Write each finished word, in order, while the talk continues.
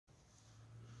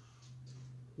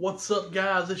What's up,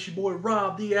 guys? It's your boy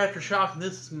Rob, the Aftershock, and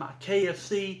this is my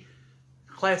KFC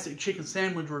Classic Chicken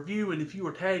Sandwich review. And if you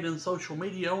were tagged in social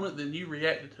media on it, then you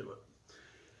reacted to it.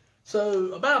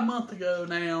 So, about a month ago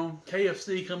now,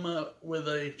 KFC come up with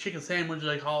a chicken sandwich.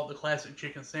 They call it the Classic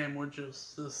Chicken Sandwich.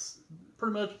 It's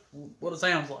pretty much what it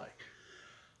sounds like.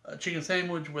 A chicken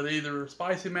sandwich with either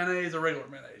spicy mayonnaise or regular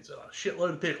mayonnaise, and a shitload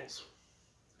of pickles.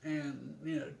 And,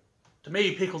 you know, to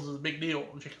me, pickles is a big deal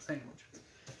on a chicken sandwich.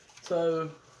 So,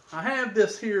 I have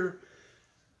this here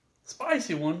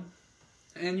spicy one,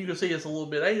 and you can see it's a little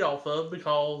bit ate off of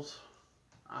because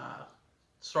I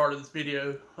started this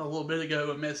video a little bit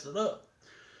ago and messed it up.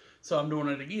 So I'm doing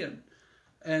it again.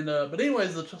 And but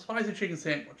anyways, the spicy chicken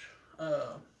sandwich.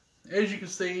 As you can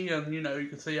see, and you know, you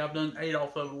can see I've done ate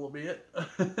off of it a little bit.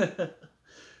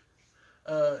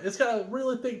 It's got a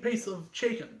really thick piece of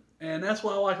chicken, and that's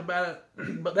what I like about it.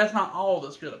 But that's not all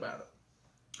that's good about it.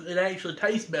 It actually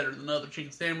tastes better than other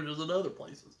chicken sandwiches at other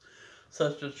places,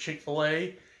 such as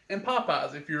Chick-fil-A and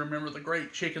Popeyes. If you remember the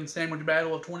great chicken sandwich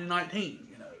battle of 2019,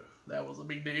 you know, that was a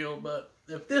big deal. But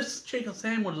if this chicken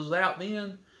sandwich was out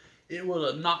then, it would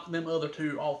have knocked them other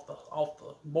two off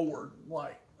the board,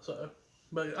 like so.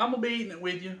 But I'm gonna be eating it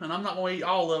with you, and I'm not gonna eat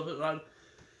all of it. I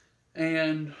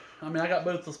mean, I got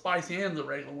both the spicy and the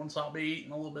regular one, so I'll be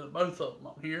eating a little bit of both of them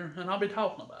on here, and I'll be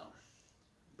talking about them.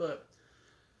 But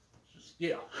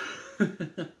yeah.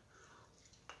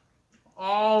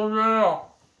 Oh yeah.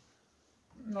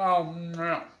 Oh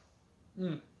yeah.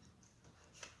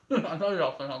 I know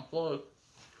y'all think I'm slow,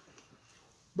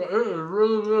 but it is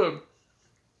really good.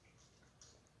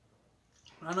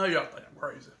 I know y'all think I'm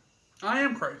crazy. I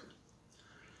am crazy.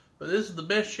 But this is the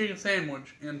best chicken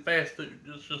sandwich in fast food.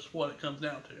 It's just what it comes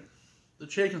down to. The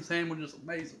chicken sandwich is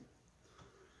amazing.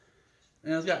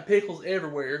 And it's got pickles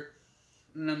everywhere.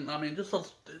 And then, I mean, just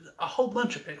a whole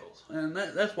bunch of pickles. And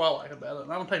that's what I like about it.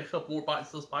 And I'm going to take a couple more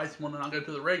bites of the spicy one, and I'll go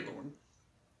to the regular one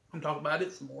and talk about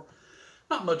it some more.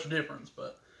 Not much difference,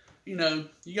 but, you know,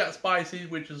 you got spicy,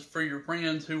 which is for your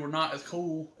friends who are not as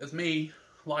cool as me,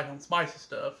 like on spicy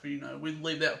stuff. You know, we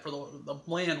leave that for the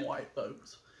bland white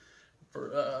folks.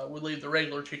 We leave the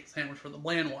regular chicken sandwich for the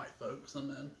bland white folks. And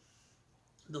then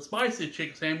the spicy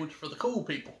chicken sandwich for the cool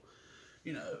people.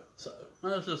 You know, so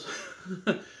that's just...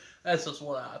 That's just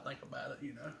what I think about it,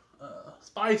 you know.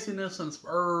 Spiciness and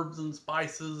herbs and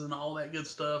spices and all that good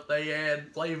stuff, they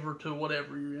add flavor to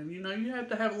whatever you're in. You know, you have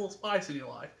to have a little spice in your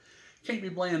life. You can't be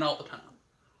bland all the time.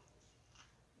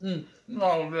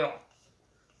 Oh, yeah.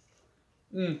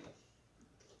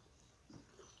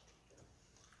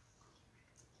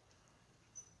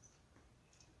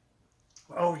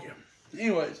 Oh, yeah.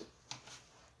 Anyways.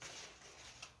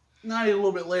 Now I eat a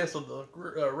little bit less of the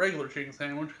regular chicken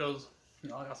sandwich because... You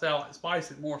know, like I said, I like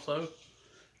spicy more so.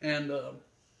 And,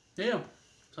 yeah.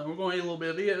 So we're going to eat a little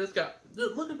bit of it. It's got,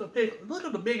 look at the pickle. Look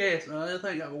at the big ass. This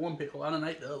ain't got one pickle. I didn't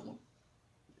eat the other one.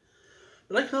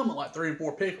 But they come with like 3 and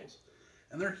 4 pickles.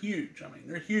 And they're huge. I mean,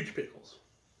 they're huge pickles.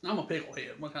 I'm a pickle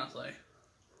head. What can I say?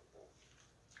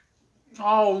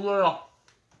 Oh, yeah.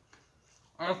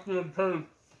 That's good too.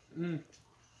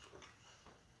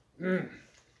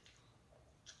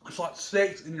 It's like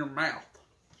sex in your mouth.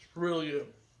 It's really good.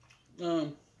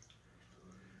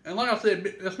 And like I said,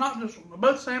 it's not just,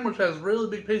 both sandwich has really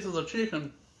big pieces of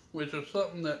chicken, which is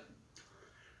something that,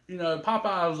 you know,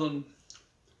 Popeyes and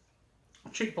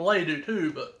Chick-fil-A do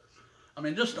too, but, I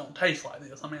mean, just don't taste like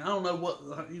this. I mean, I don't know what,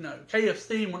 you know,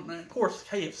 KFC, of course,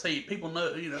 KFC, people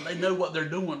know, you know, they know what they're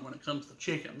doing when it comes to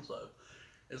chicken, so,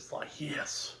 it's like,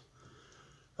 yes.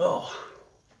 Oh.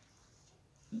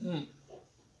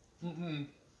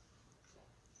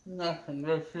 That's some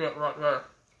good shit right there.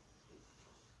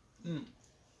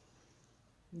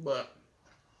 But,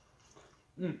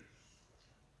 I'm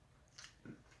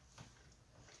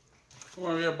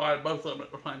going to get a bite of both of them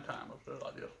at the same time. Let's do it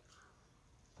like this.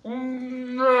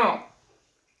 No.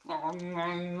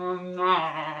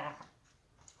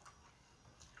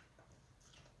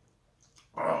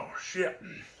 Oh, shit.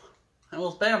 Well,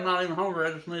 it's bad I'm not even hungry.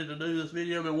 I just needed to do this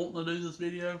video. I've been wanting to do this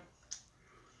video.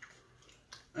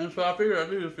 And so I figured I'd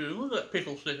do this video. Look at that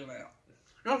pickle sticking out.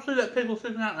 Y'all see that pickle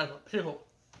sticking out? That's a pickle.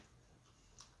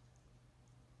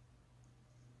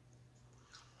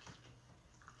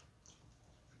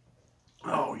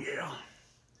 Oh, yeah.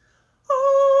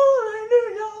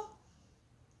 Hallelujah.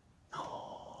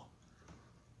 Oh.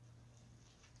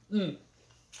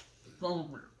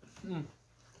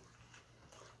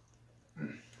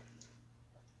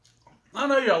 I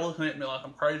know y'all looking at me like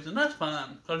I'm crazy, and that's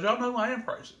fine, because y'all know I am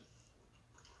crazy.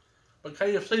 But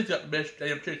KFC's got the best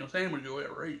damn chicken sandwich you'll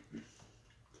ever eat.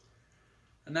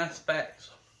 And that's facts.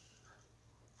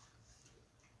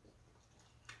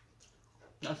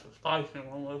 That's a spicy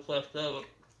one, what's left of it.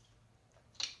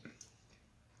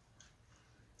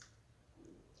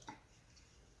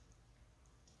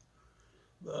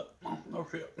 But, oh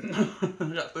shit. I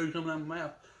got food coming out of my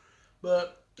mouth.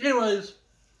 But, anyways,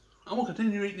 I'm going to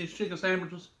continue eating these chicken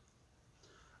sandwiches.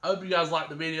 I hope you guys liked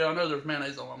the video. I know there's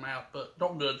mayonnaise on my mouth, but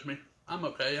don't judge me. I'm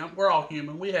okay. We're all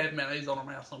human. We have mayonnaise on our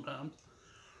mouth sometimes.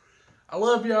 I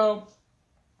love y'all.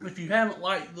 If you haven't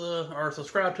liked or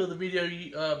subscribed to the video,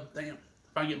 damn,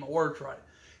 if I get my words right.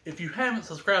 If you haven't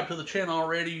subscribed to the channel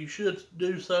already, you should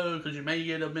do so because you may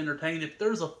get entertained. If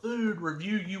there's a food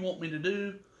review you want me to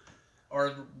do,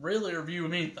 or really a review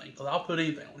of anything, because I'll put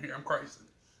anything on here, I'm crazy.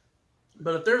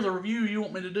 But if there's a review you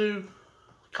want me to do,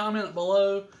 comment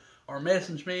below or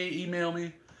message me, email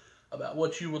me about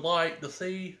what you would like to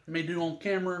see me do on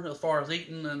camera as far as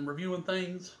eating and reviewing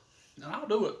things, and I'll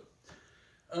do it.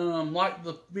 Like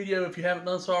the video if you haven't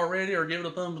done so already, or give it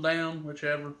a thumbs down,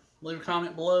 whichever. Leave a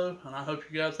comment below, and I hope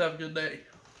you guys have a good day.